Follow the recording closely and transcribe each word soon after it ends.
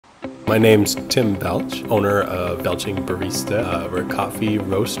My name's Tim Belch, owner of Belching Barista. We're a coffee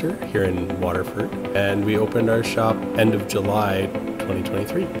roaster here in Waterford, and we opened our shop end of July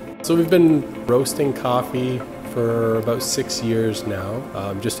 2023. So we've been roasting coffee for about 6 years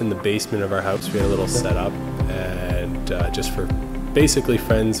now, just in the basement of our house. We had a little setup, and just for basically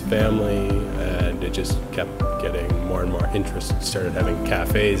friends, family, and it just kept getting more and more interest. Started having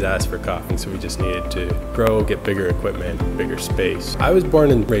cafes ask for coffee, so we just needed to grow, get bigger equipment, bigger space. I was born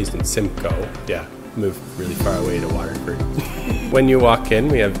and raised in Simcoe. Yeah, moved really far away to Waterford. When you walk in,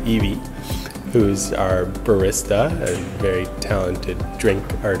 we have Evie, who's our barista, a very talented drink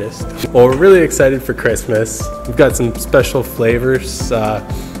artist. Well, we're really excited for Christmas. We've got some special flavors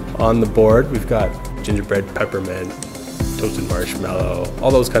on the board. We've got gingerbread peppermint, toasted marshmallow, all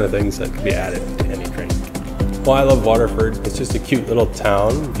those kind of things that could be added to any drink. Well, I love Waterford. It's just a cute little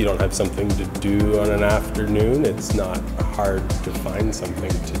town. If you don't have something to do on an afternoon, it's not hard to find something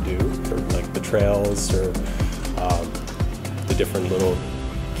to do, or like the trails or the different little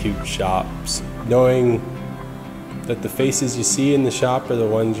cute shops. Knowing that the faces you see in the shop are the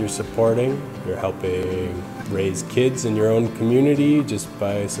ones you're supporting. You're helping raise kids in your own community just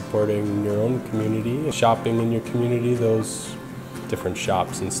by supporting your own community. Shopping in your community, those different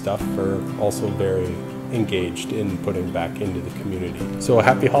shops and stuff are also very engaged in putting back into the community. So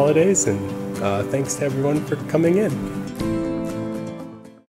happy holidays, and thanks to everyone for coming in.